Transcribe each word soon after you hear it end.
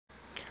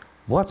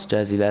What's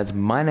jazzy lads,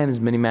 my name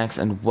is Mini-macks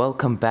and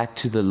welcome back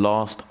to The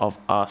Last of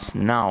Us.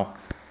 Now,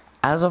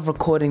 as of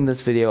recording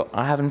this video,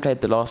 I haven't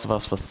played The Last of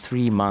Us for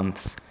 3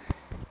 months.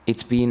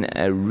 It's been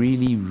a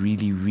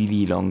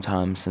really long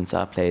time since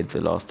I played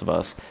The Last of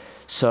Us.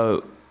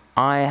 So,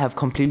 I have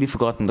completely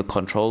forgotten the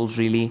controls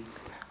really.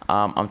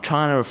 I'm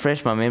trying to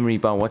refresh my memory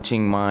by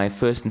watching my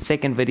first and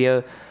second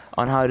video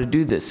on how to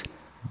do this.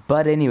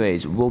 But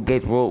anyways,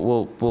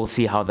 we'll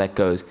see how that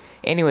goes.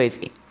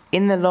 Anyways,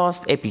 in the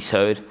last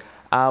episode,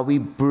 we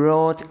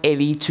brought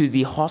Ellie to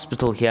the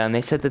hospital here, and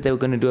they said that they were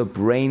going to do a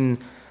brain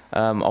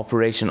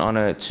operation on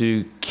her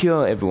to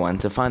cure everyone,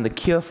 to find the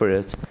cure for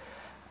it.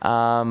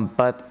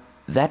 But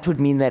that would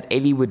mean that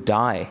Ellie would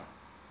die.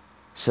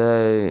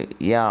 So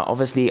yeah,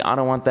 obviously I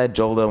don't want that,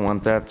 Joel don't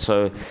want that,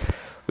 so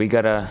we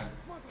gotta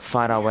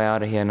fight our way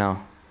out of here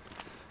now.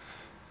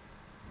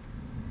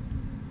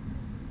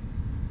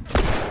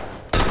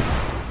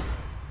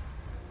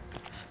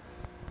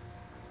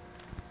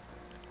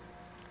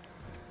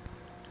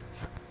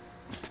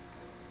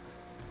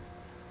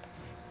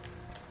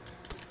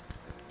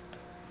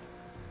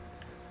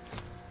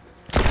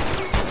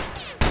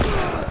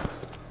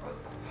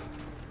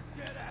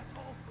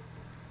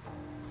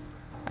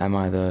 Am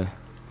I though?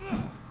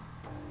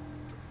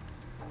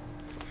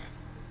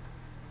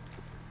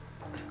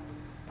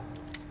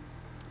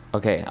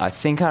 Okay, I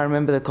think I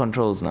remember the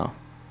controls now.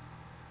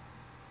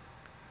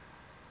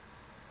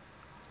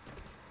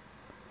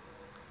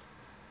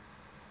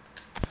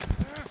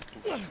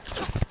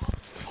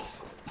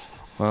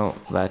 Well,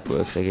 that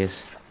works, I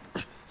guess.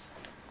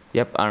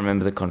 Yep, I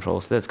remember the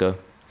controls. Let's go.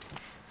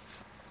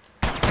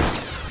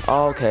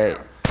 Okay.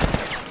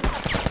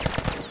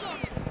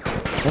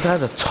 That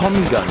has a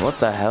Tommy gun, what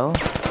the hell?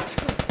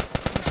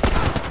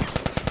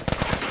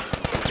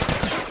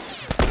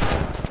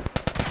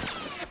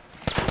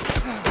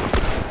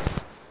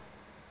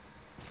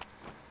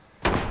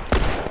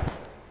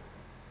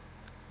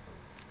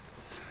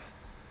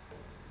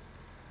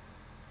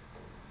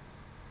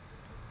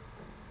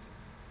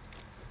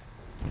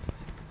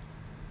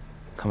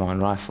 Come on,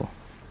 rifle.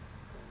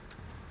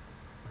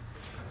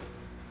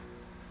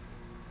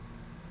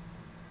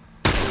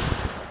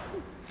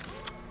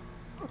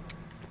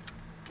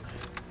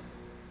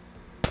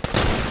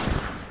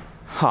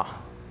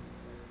 Ha!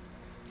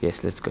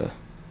 Yes, let's go.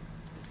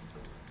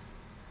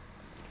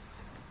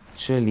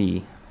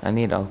 Surely, I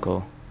need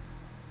alcohol.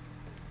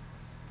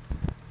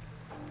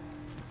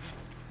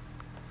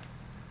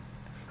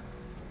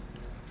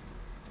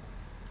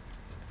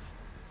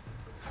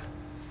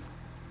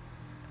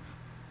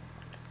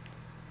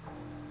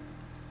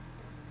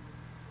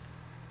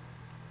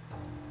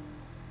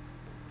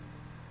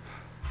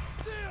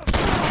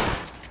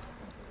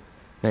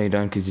 No, you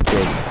don't, because you're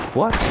dead.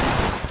 What?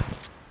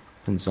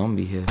 A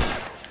zombie here.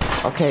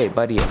 Okay,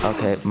 buddy.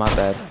 Okay, my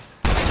bad.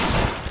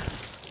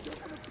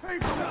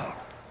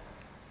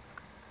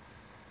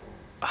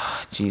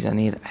 Ah, jeez, I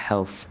need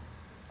health.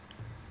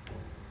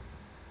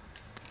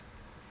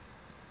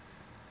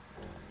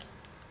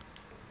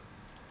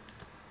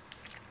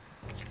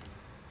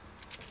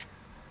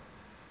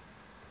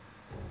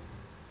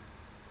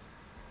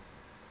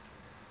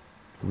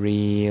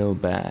 Real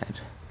bad.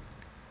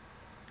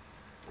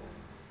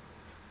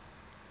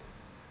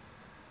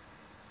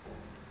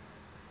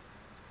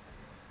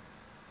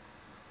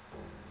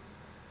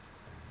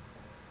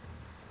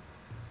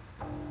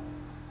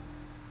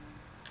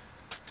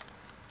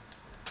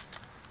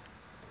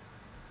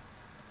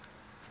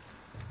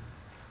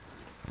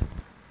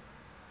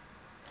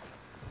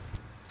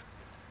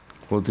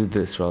 We'll do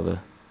this rather.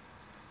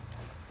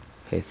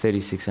 Okay,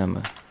 36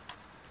 ammo.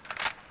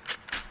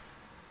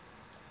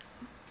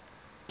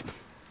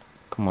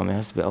 Come on, there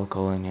has to be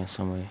alcohol in here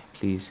somewhere,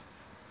 please.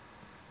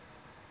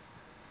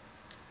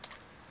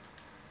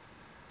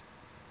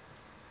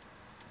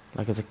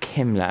 Like it's a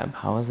chem lab.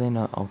 How is there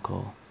no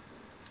alcohol?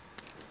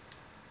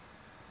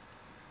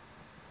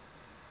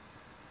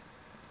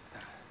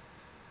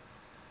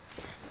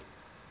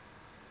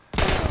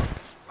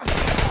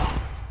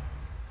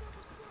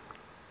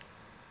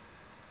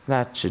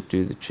 That should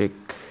do the trick.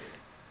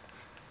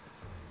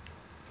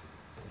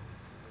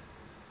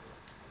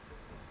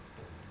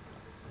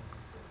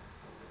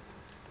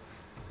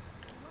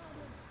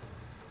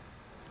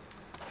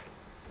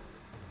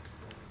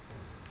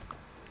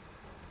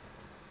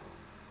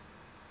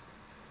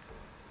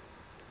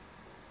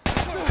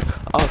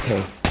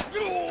 Okay.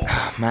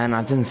 Man,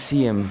 I didn't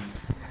see him.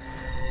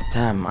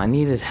 Damn, I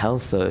needed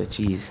health though.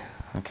 Jeez.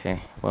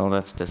 Okay, well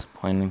that's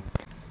disappointing.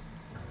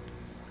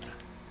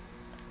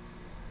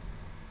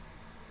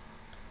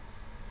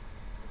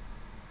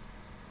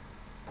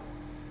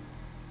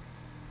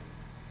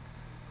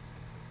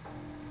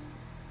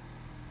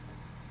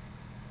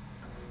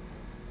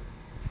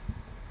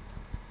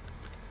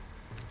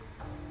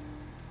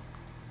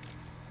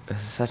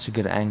 This is such a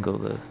good angle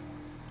though.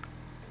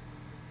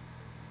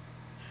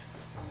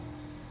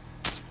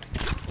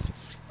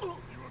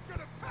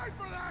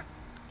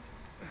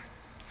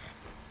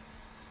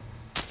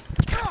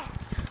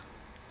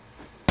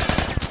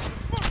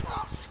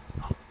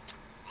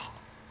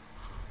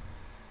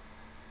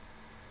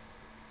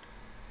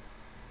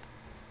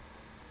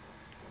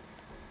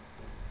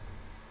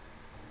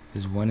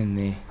 There's one in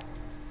there.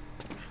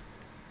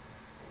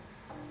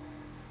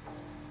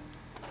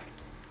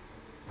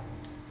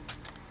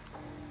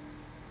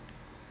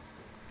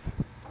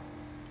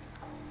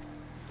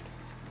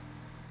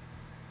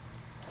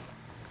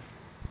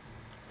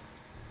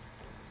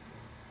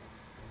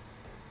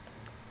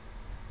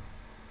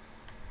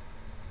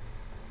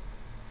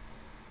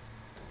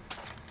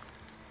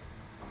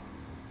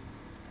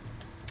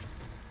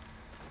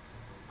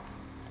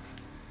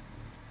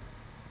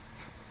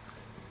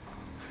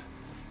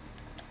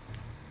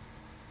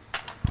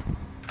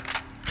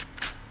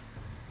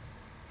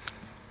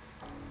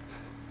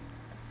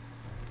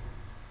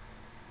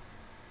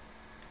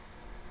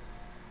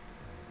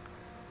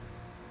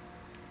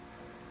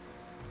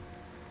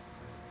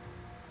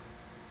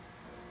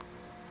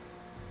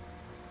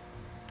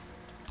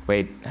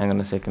 Wait, hang on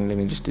a second, let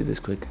me just do this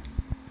quick.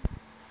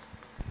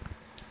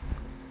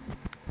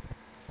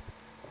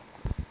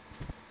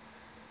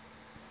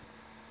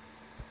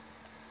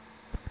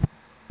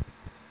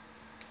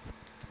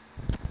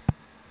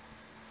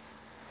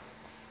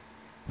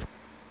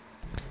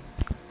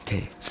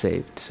 Okay, it's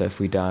saved, so if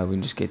we die, we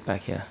can just get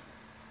back here.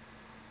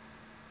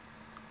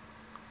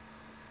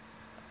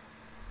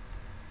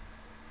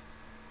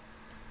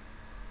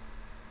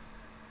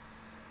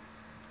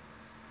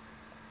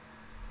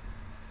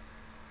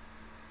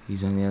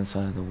 He's on the other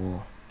side of the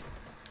wall.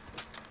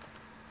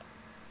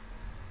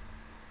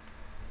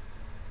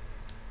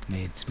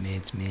 Meds,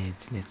 meds,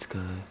 meds, let's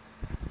go.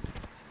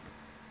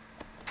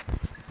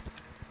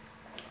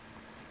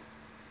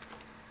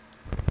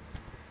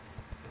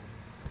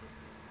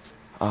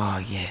 Ah,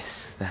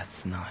 yes,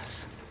 that's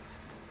nice.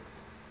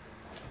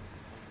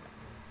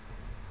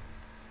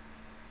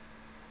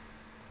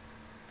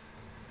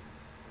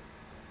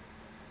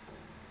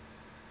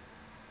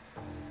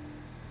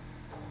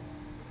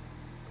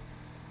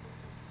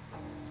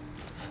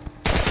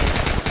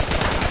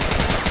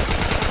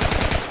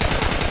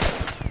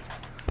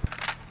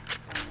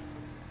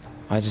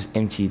 I just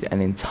emptied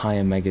an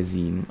entire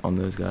magazine on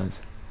those guys.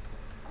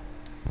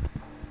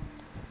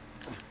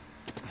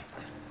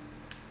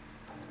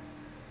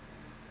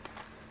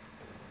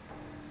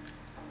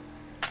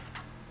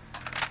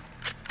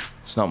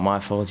 It's not my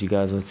fault you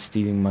guys are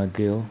stealing my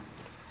girl.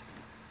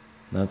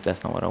 Nope,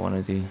 that's not what I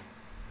want to do.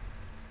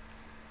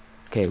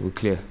 Okay, we're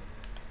clear.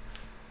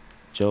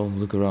 Joel,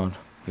 look around.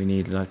 We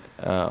need like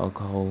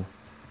alcohol.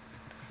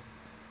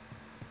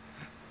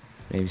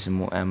 Maybe some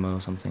more ammo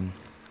or something.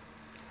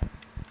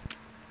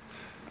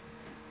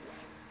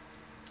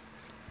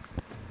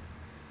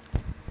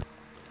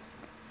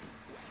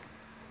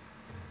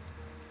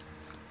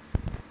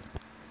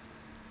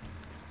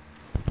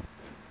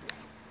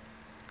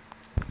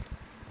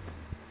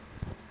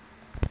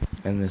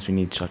 And this we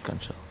need shotgun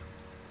shells.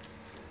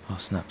 Oh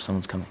snap,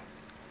 someone's coming.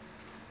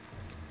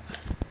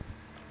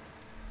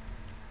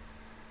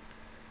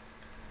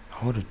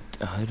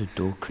 I heard a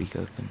door creak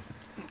open.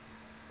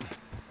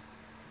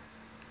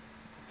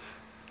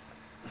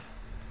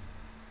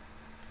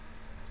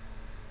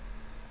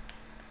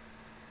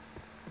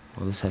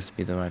 Well, this has to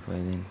be the right way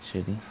then,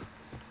 surely.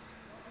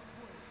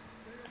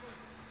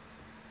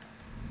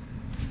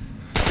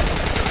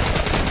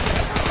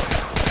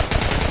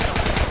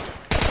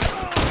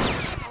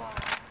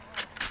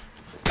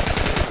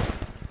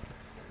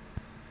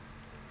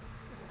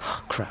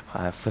 Oh, crap,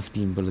 I have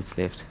 15 bullets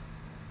left.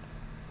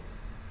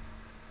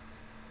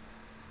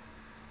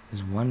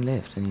 There's one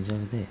left and he's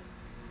over there.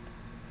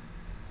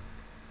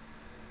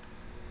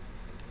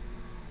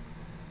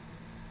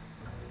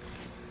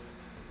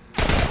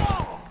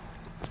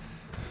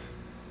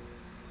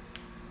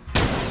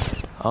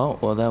 Oh,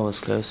 well that was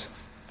close.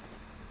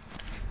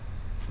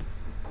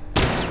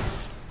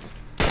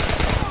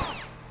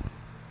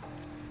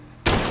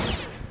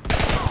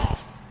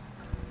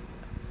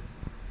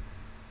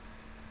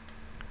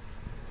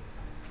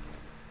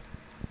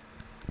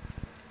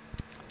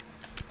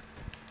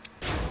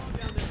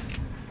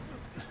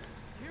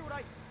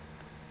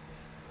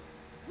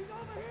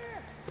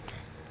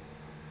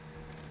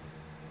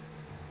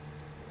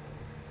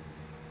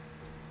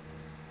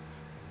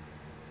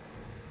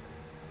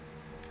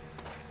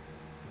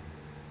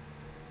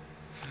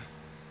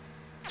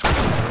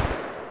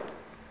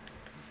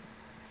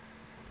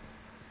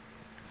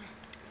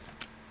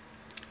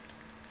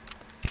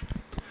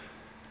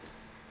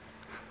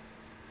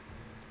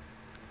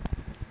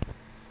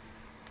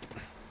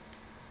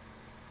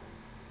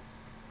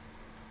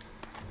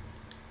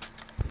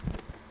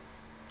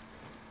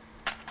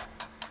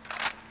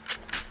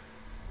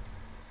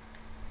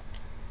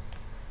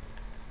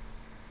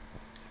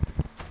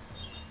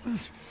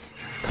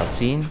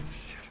 Cutscene.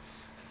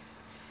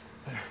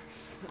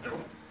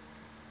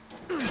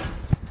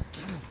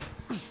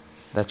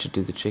 That should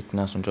do the trick.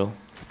 Nice one, Joel.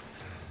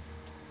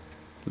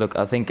 Look,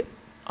 I think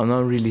I'm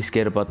not really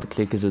scared about the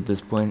clickers at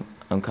this point.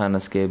 I'm kind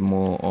of scared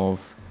more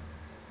of,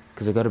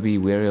 because I got to be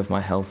wary of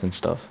my health and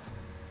stuff.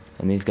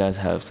 And these guys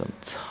have some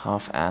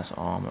tough ass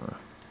armor.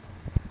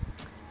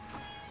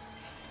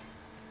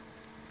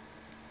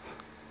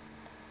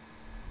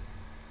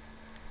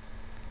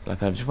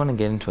 Like, I just want to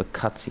get into a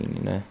cutscene,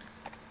 you know.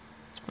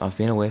 I've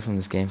been away from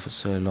this game for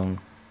so long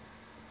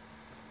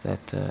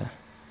that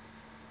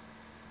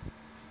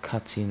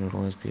cutscene would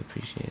always be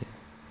appreciated.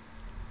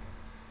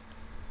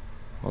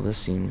 Well, this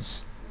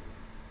seems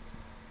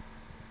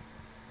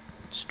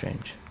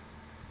strange.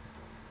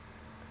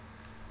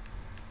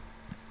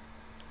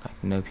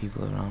 Like, no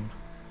people around.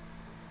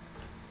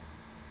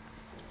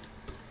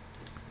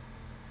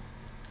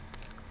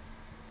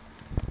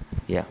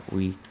 Yeah,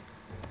 we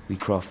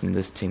crafting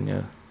this thing,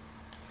 yo.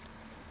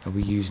 Are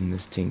we using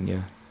this thing,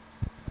 yo?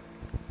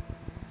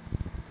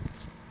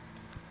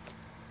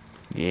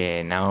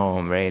 Yeah, now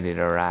I'm ready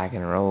to rock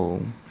and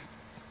roll.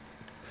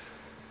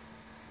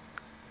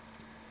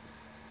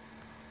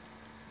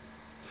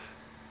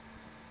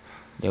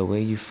 Yo, where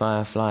you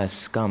Firefly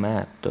scum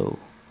at, though?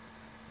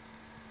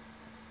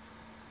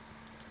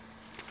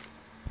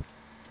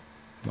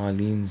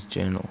 Marlene's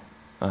journal.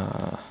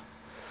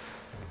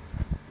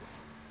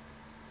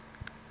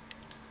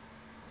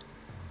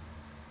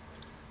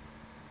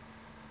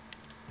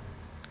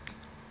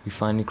 We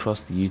finally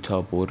crossed the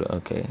Utah border.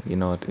 Okay, you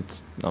know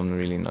what? I'm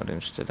really not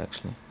interested,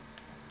 actually.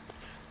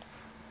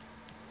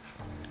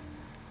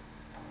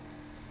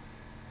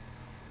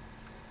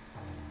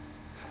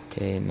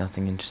 Okay,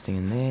 nothing interesting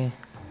in there.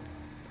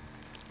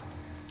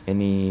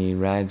 Any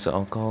rags or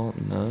alcohol?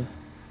 No.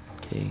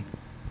 Okay.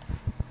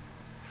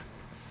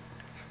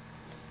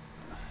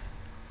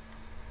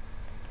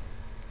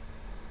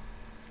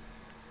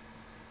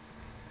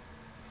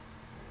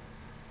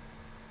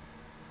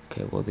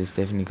 Okay, well, there's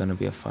definitely gonna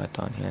be a fight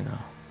down here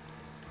now.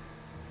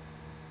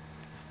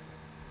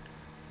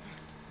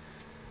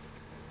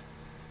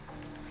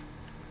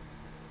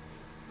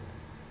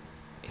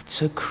 It's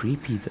so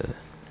creepy, though.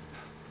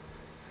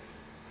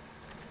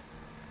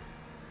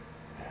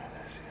 Yeah,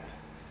 that's it.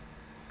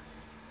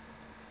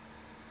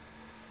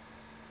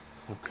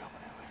 I'm coming,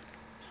 Ellie.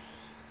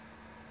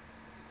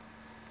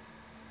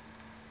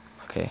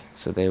 Okay,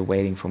 so they're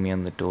waiting for me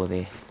on the door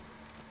there.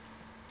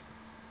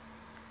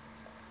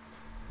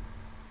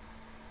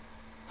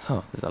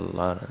 Oh, there's a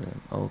lot of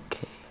them.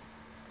 Okay.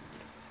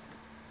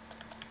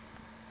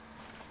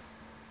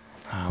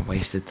 Ah, I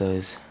wasted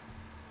those.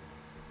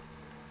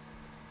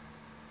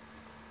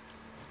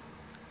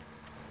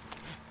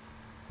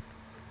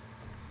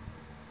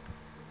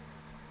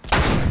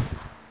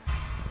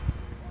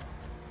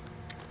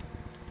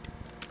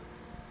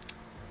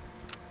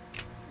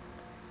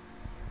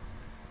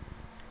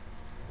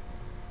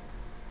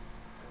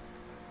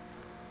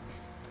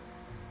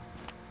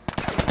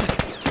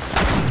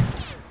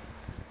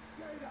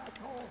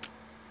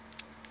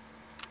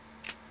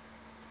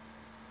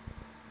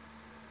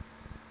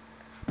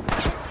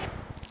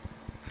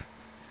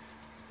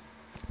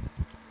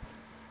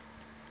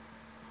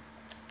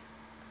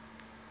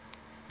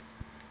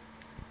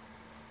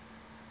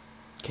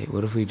 Okay,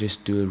 what if we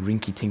just do a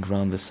rinky tink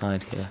around the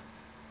side here?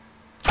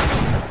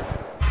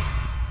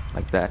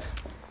 Like that.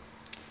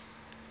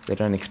 They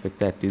don't expect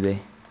that, do they?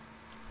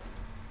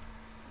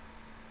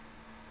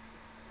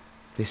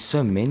 There's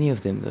so many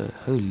of them though,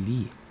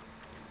 holy.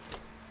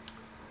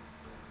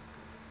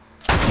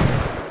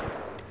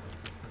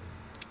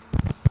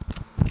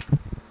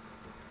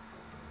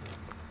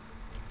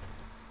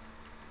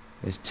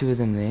 There's two of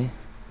them there.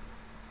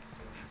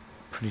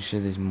 Pretty sure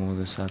there's more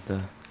this side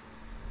though.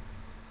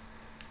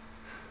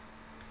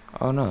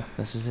 Oh no,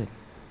 this is it.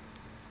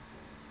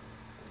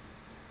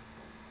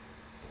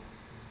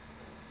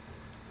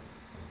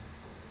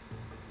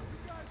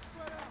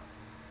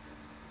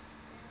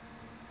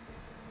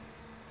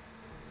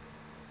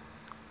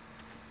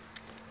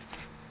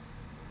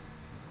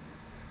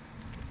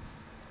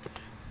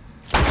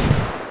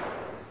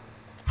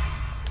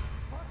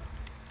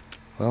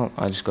 Well,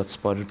 I just got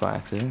spotted by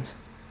accident.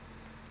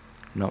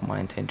 Not my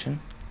intention.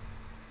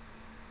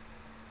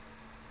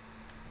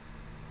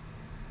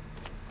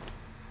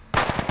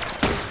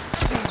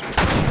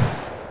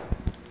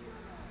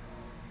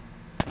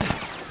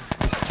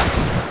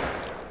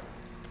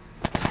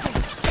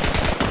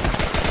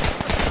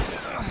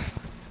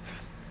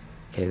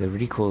 Okay, the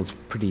recoil is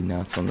pretty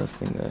nuts on this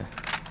thing though.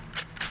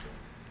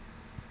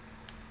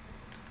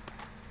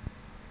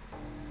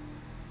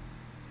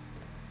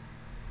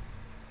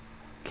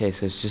 Okay,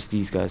 so it's just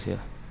these guys here.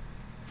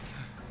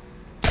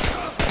 He's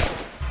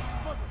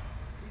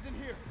in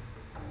here.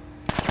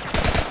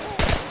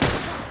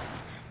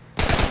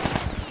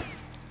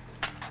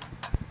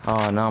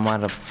 Oh, now I'm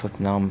out of foot.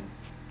 Now I'm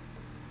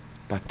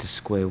back to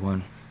square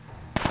one.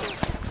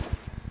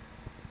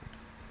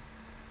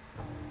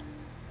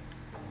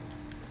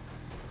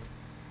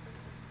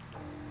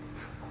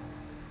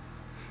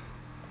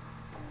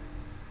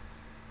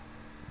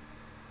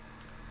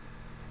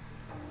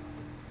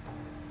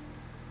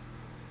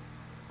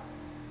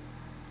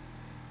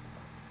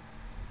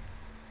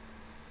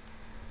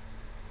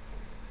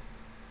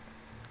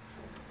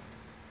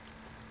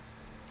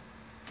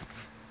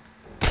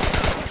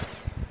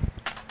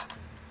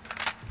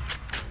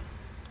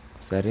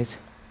 Is that it?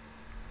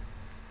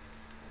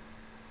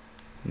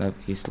 Nope,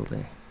 he's still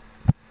there.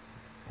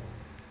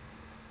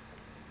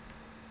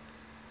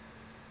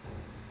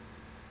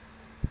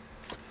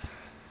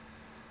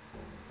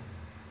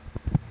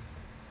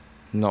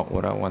 not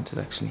what I wanted,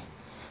 actually,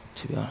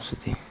 to be honest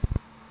with you.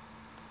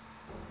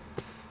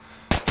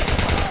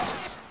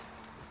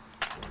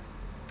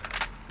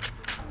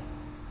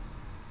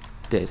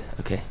 Dead.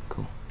 Okay,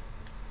 cool.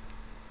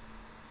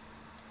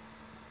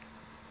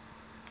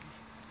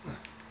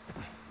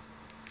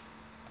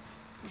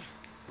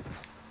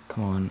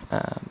 Come on,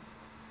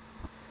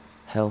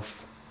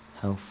 health,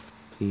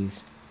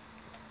 please.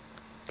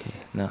 Okay,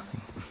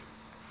 nothing.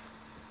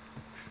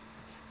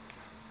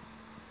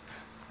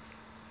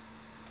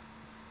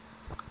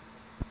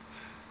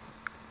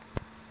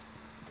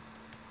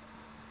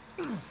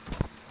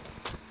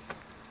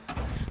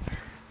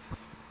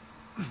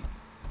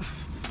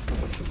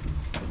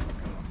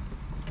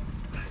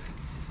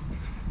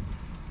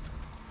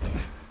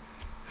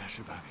 That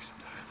should buy me some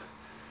time.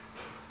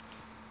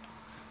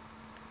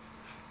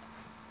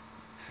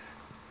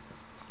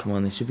 Come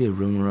on, there should be a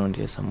room around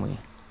here somewhere.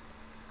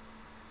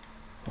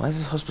 Why is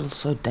this hospital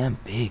so damn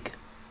big?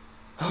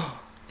 Oh,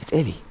 it's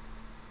Ellie.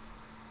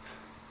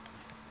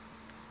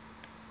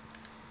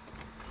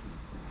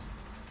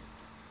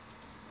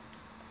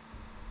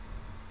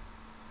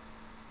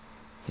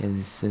 Yeah,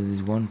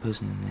 there's one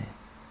person in there.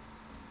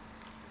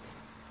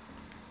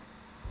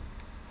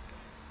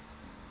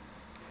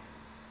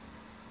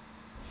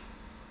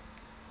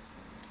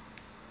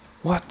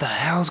 What the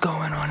hell's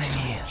going on in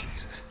here?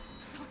 Jesus.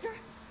 Doctor?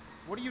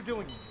 What are you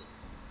doing in here?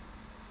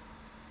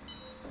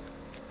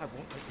 I won't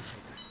let you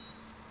take her.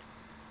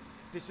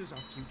 If this is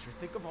our future,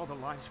 think of all the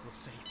lives we'll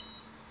save.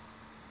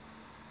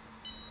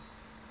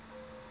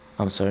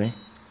 I'm sorry.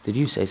 Did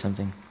you say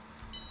something?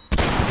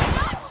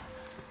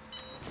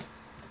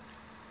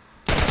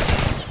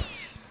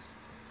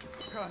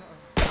 God,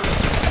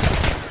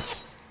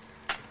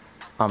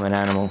 I'm an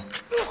animal.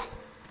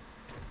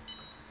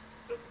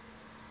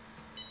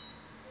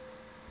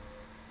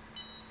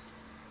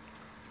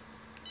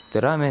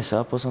 Did I mess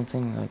up or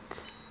something? Like...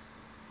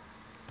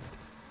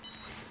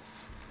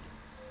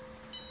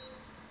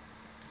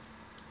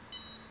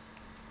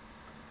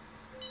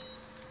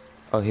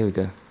 Oh, here we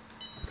go.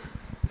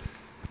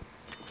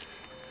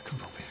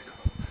 Come on, baby, go.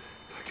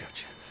 I got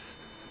you.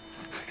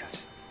 I got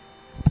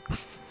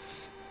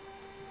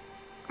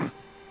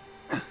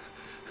you.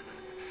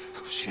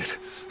 Oh, shit.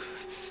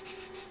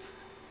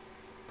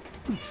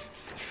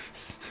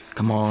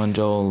 Come on,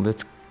 Joel.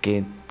 Let's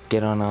get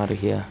on out of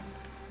here.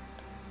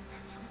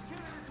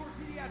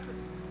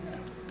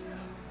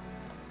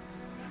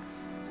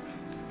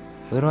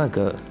 Where do I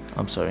go?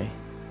 I'm sorry.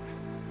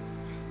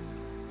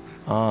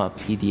 Ah,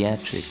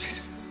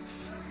 pediatrics.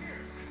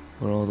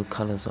 Where all the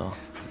colors are.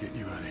 I'm getting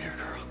you out of here,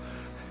 girl.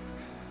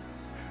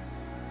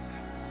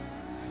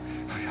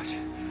 I got you.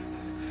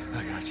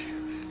 I got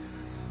you.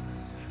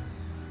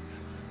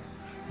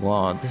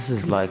 Wow, this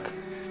is like...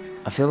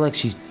 I feel like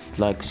she's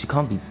like... She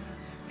can't be...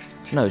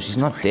 No, she's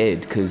not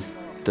dead, because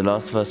The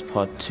Last of Us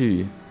Part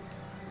 2...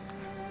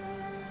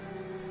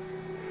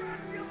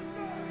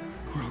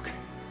 We're okay.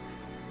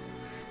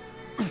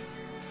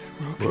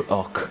 We're okay. We're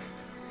ok.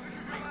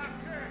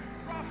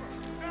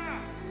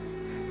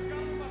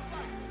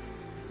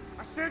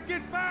 I said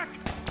get back!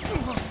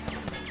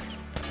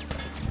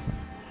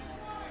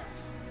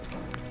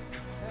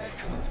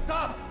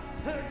 Stop!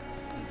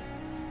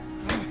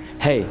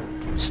 Hey,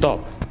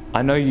 stop.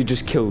 I know you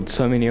just killed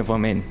so many of our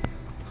men.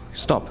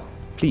 Stop,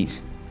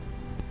 please.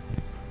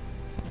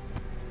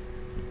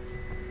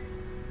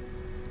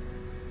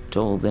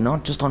 Joel, they're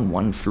not just on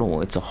one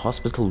floor. It's a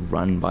hospital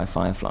run by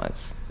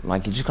fireflies.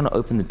 Like, you're just gonna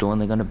open the door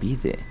and they're gonna be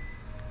there.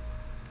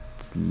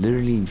 It's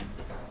literally...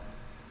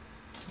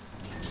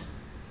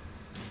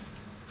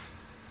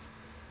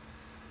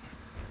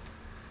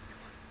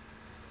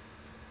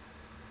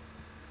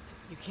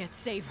 You can't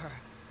save her.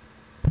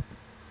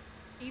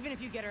 Even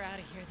if you get her out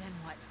of here, then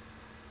what?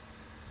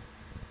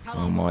 How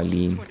long before she's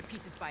Marlene. torn to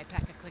pieces by a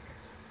pack of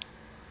clickers?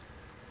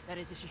 That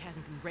is, if she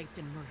hasn't been raped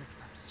and murdered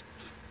first.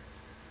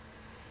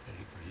 That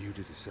ain't for you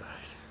to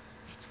decide.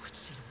 It's what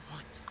she'd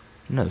want.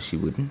 No, she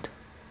wouldn't.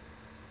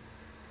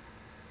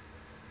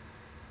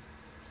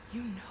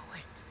 You know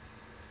it.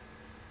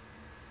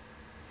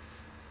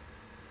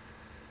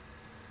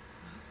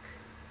 Look.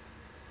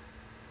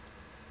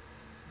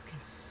 You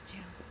can still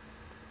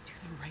do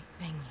the right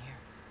thing here.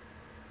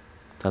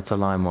 That's a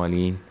lie,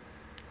 Marlene.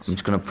 I'm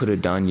just gonna put her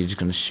down, you're just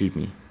gonna shoot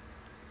me.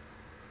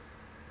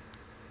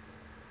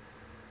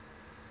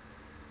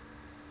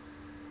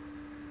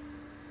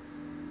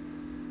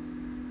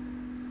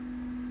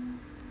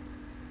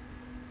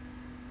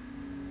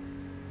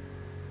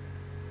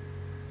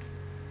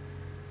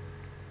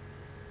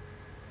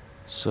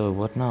 So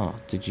what now?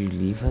 Did you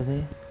leave her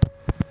there?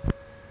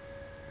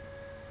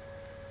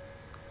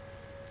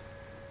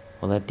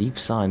 Well, that deep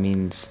sigh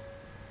means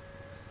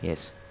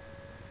yes.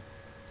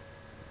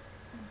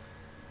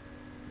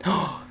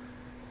 Oh,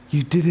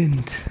 you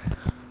didn't.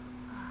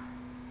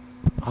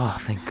 Oh,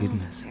 thank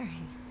goodness.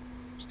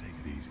 Just take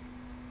it easy.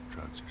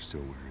 Drugs are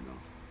still wearing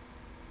off.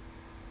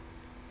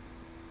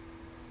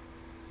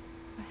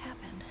 What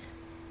happened?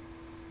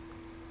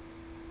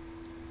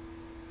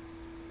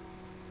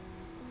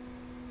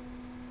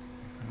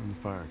 We found the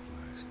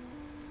fireflies.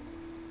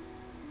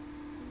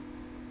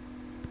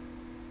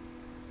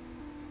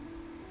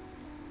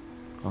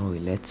 Oh,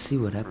 let's see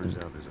what Turns happened.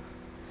 out there's a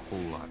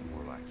whole lot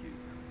more like you.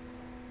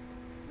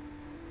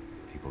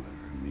 People that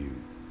are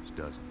immune. There's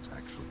dozens,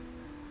 actually.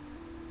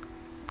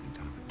 You've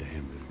done a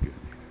damn bit of good here.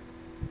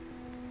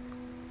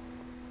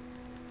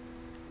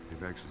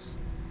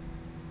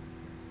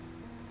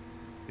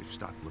 They've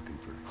stopped looking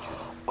for a kid.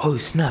 Oh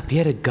snap, he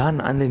had a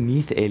gun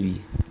underneath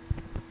Ellie.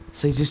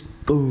 So he just...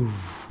 Oh.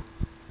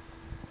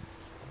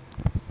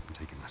 I'm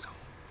taking this home.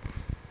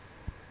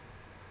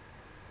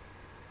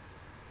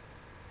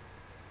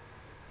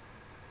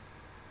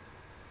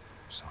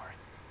 I'm sorry.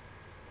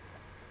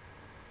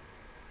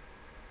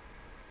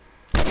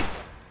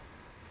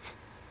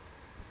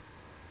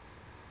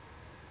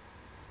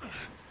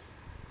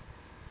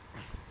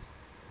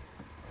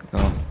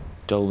 Oh,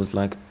 Joel was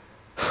like...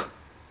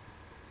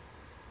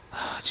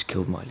 I just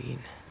killed Marlene.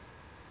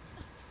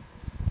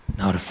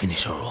 Now to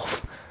finish her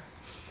off.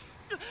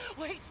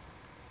 Wait.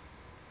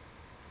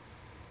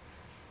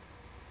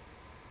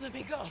 Let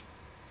me go.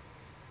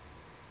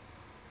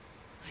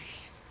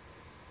 Please.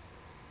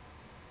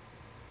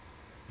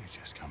 You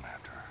just come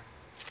after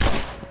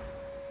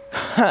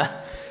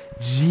her.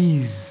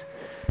 Jeez.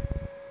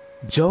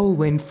 Joel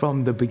went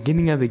from the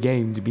beginning of the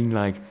game to being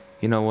like,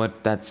 you know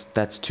what,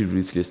 that's too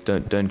ruthless,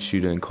 don't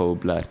shoot her in cold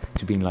blood,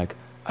 to being like,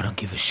 I don't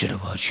give a shit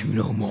about you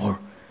no more.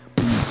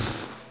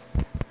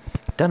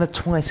 Done it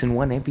twice in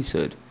one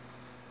episode.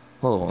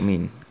 Well, I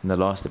mean, in the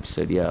last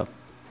episode, yeah.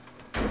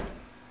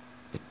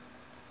 But,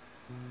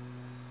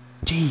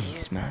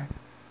 jeez, man.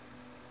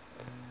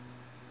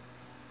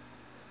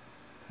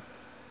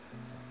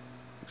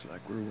 Looks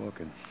like we're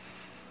walking.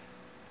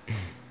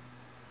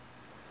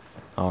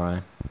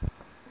 Alright.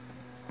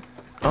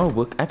 Oh,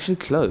 we're actually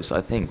close,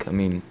 I think. I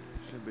mean,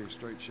 Should be a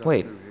straight shot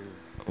wait, through here.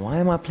 why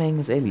am I playing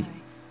as Ellie?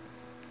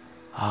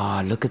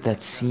 Ah, look at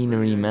that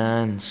scenery,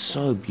 man.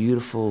 So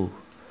beautiful.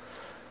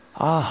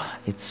 Ah,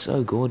 it's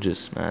so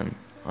gorgeous, man.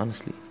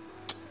 Honestly.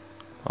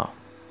 Wow.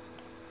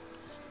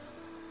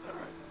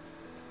 Alright.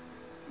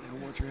 Now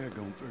watch your head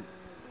going through.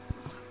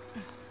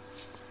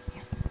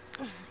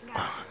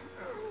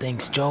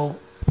 Thanks, Joel.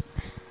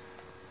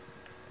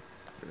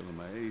 Feeling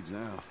my age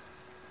now.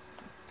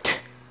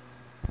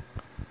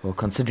 Well,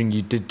 considering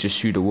you did just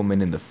shoot a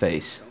woman in the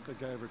face. Don't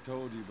think I ever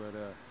told you, but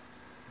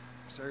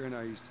Sarah and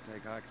I used to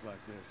take hikes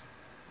like this.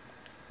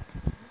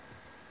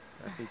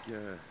 I think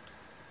the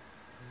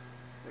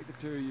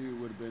two of you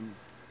would have been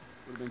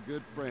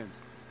good friends. I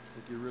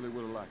think you really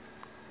would have liked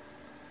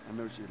her. I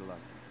know she'd have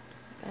liked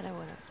you. Bet I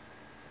would have.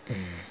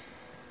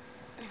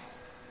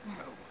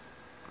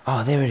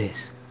 Oh, there it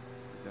is.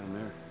 Down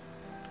there.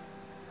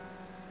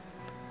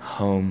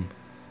 Home.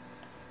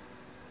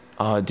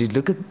 Oh, dude,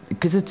 look at...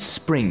 Because it's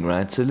spring,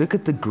 right? So look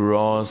at the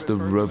grass, the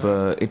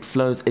river. It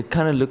flows. It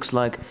kind of looks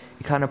like...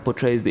 It kind of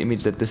portrays the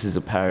image that this is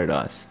a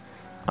paradise.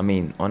 I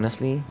mean,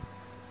 honestly,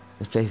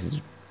 this place is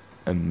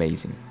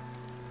amazing.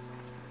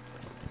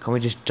 Can't we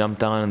just jump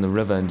down in the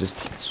river and just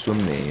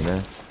swim there, you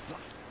know?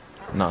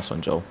 Nice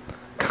one, Joel.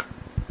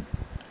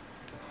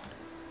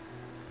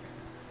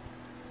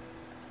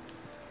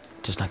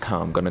 Just like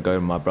how I'm gonna go to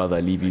my brother,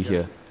 leave you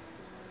here.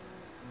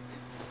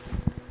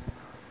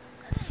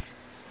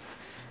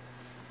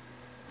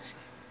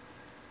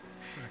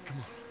 Alright, come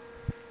on.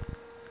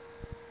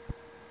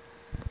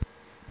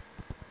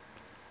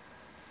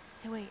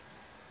 Hey, wait.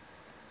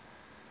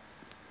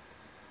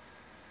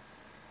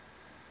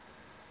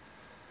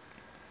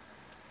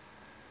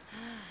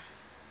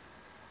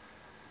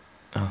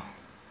 Oh.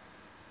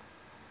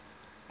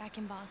 Back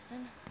in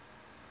Boston?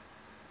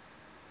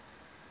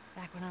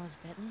 Back when I was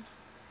bitten?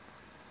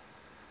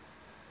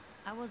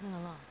 I wasn't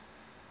alone.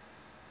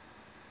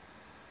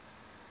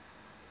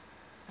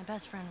 My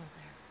best friend was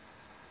there.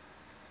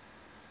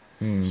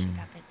 She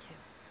got bit too.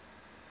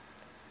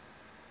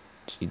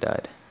 She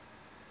died.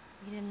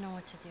 We didn't know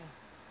what to do.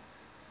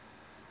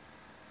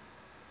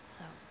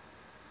 So...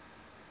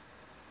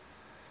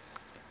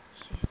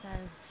 she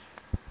says...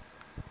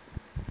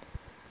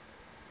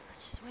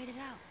 let's just wait it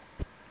out.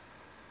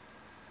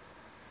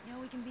 You know,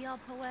 we can be all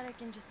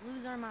poetic and just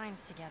lose our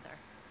minds together.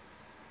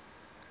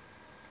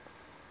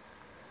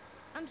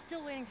 I'm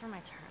still waiting for my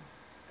turn.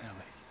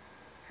 Ellie.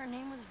 Her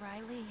name was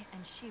Riley,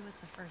 and she was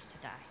the first to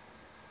die.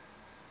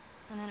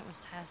 And then it was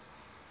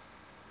Tess.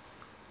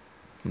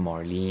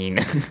 Marlene.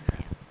 And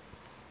Sam.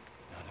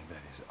 None of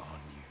that is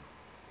on you.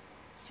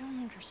 You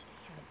don't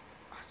understand.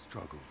 I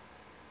struggled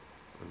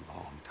for a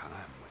long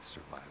time with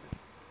surviving.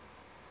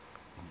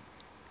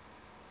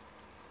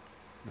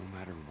 No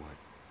matter what,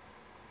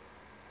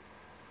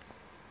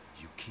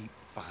 you keep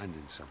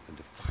finding something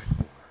to fight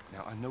for.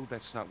 Now, I know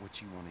that's not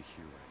what you want to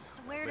hear right now.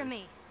 Swear to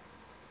me.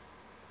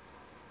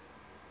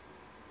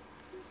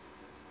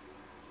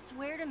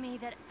 Swear to me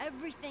that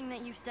everything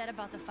that you've said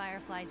about the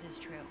Fireflies is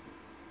true.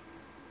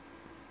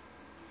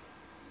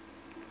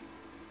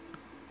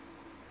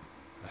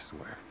 I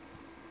swear.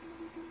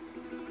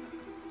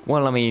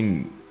 Well, I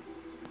mean,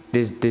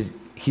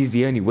 he's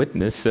the only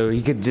witness, so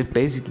he could just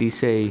basically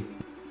say,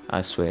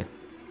 I swear.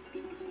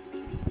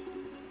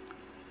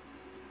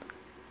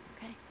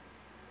 Okay?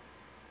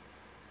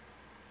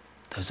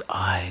 Those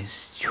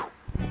eyes.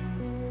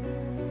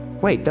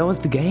 Wait, that was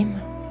the game?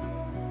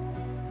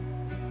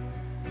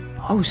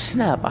 Oh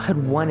snap, I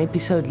had one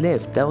episode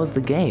left. That was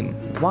the game.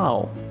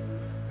 Wow.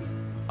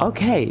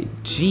 Okay,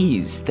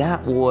 jeez,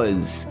 that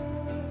was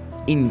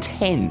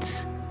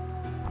intense.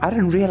 I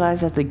didn't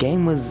realize that the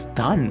game was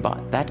done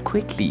that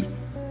quickly.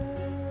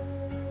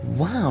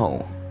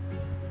 Wow.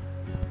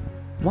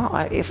 Wow,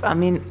 I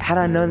mean, had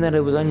I known that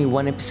it was only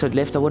one episode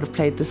left, I would have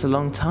played this a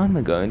long time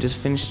ago and just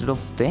finished it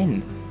off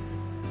then.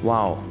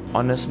 Wow,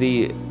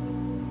 honestly,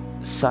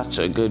 such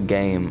a good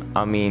game.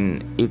 I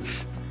mean,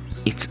 it's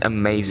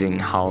amazing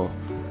how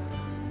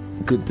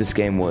good this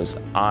game was.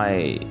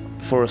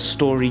 For a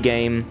story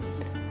game,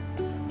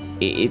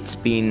 it's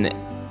been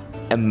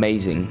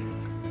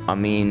amazing. I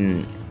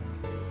mean,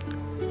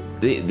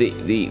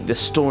 the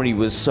story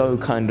was so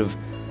kind of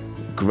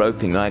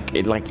groping,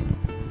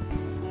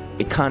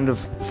 it kind of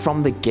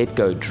from the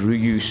get-go drew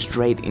you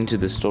straight into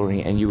the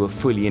story, and you were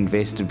fully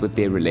invested with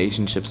their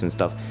relationships and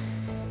stuff.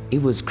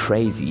 It was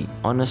crazy.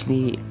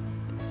 Honestly,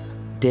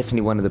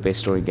 definitely one of the best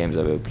story games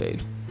I've ever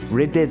played.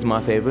 Red Dead's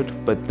my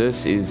favorite, but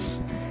this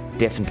is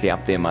definitely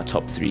up there in my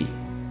top 3.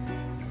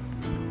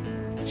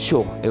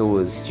 Sure,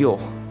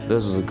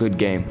 this was a good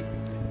game.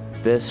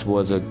 This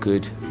was a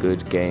good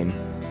game.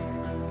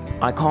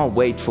 I can't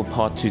wait for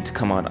part 2 to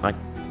come out.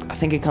 I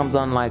think it comes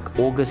on like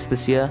August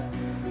this year,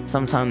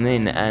 sometime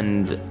then,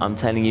 and I'm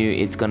telling you,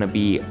 it's gonna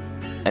be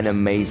an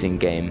amazing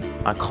game.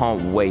 I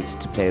can't wait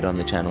to play it on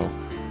the channel.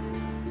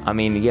 I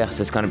mean,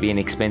 yes, it's gonna be an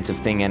expensive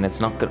thing, and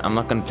I'm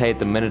not gonna play it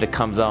the minute it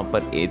comes out,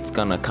 but it's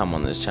gonna come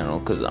on this channel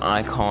because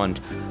I can't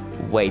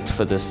wait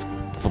for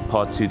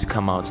part 2 to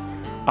come out.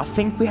 I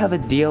think we have a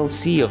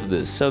DLC of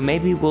this, so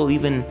maybe we'll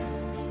even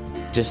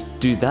just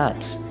do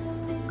that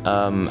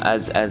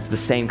as the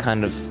same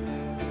kind of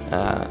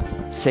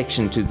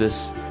section to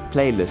this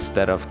playlist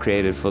that I've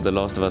created for The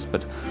Last of Us.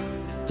 But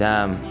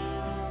damn,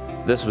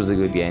 this was a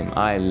good game.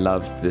 I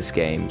loved this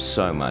game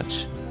so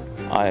much.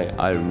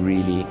 I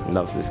really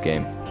love this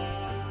game.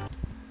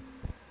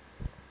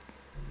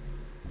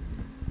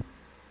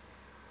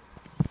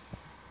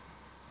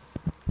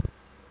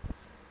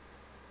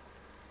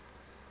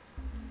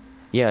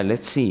 Yeah,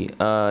 let's see.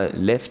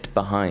 Left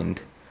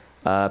Behind.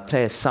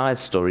 Play a side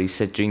story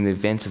set during the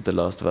events of The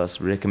Last of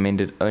Us.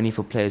 Recommended only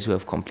for players who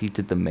have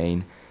completed the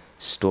main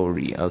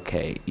story.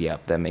 Okay, yeah,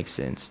 that makes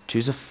sense.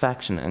 Choose a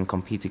faction and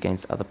compete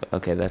against other...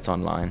 Okay, that's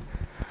online.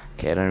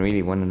 Okay, I don't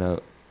really want to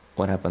know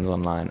what happens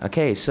online.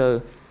 Okay,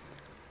 so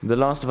The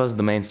Last of Us is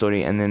the main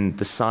story, and then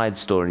the side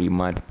story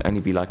might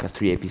only be like a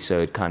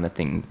 3-episode kind of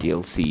thing,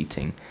 DLC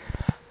thing.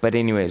 But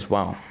anyways,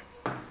 wow.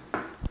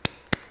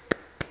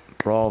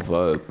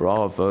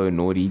 Bravo,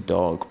 Naughty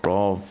Dog,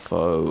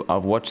 bravo.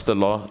 I've watched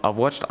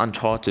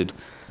Uncharted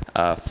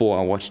 4.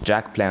 I watched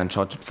Jack play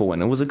Uncharted 4,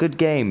 and it was a good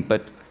game,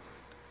 but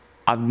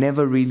I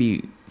never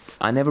really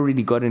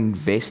got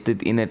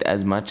invested in it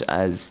as much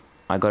as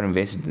I got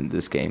invested in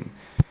this game.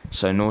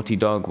 So Naughty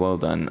Dog, well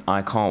done.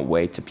 I can't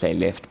wait to play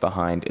Left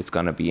Behind. It's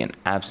gonna be an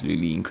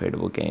absolutely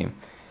incredible game.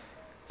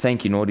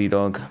 Thank you, Naughty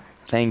Dog.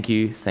 Thank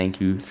you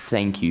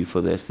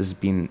for this. This has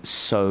been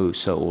so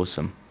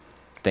awesome.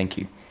 Thank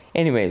you.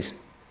 Anyways,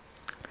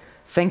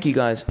 thank you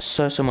guys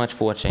so much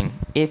for watching.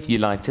 If you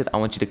liked it, I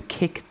want you to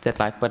kick that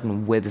like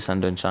button where the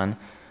sun don't shine,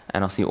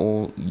 and I'll see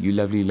all you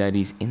lovely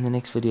ladies in the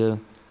next video.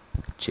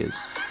 Cheers.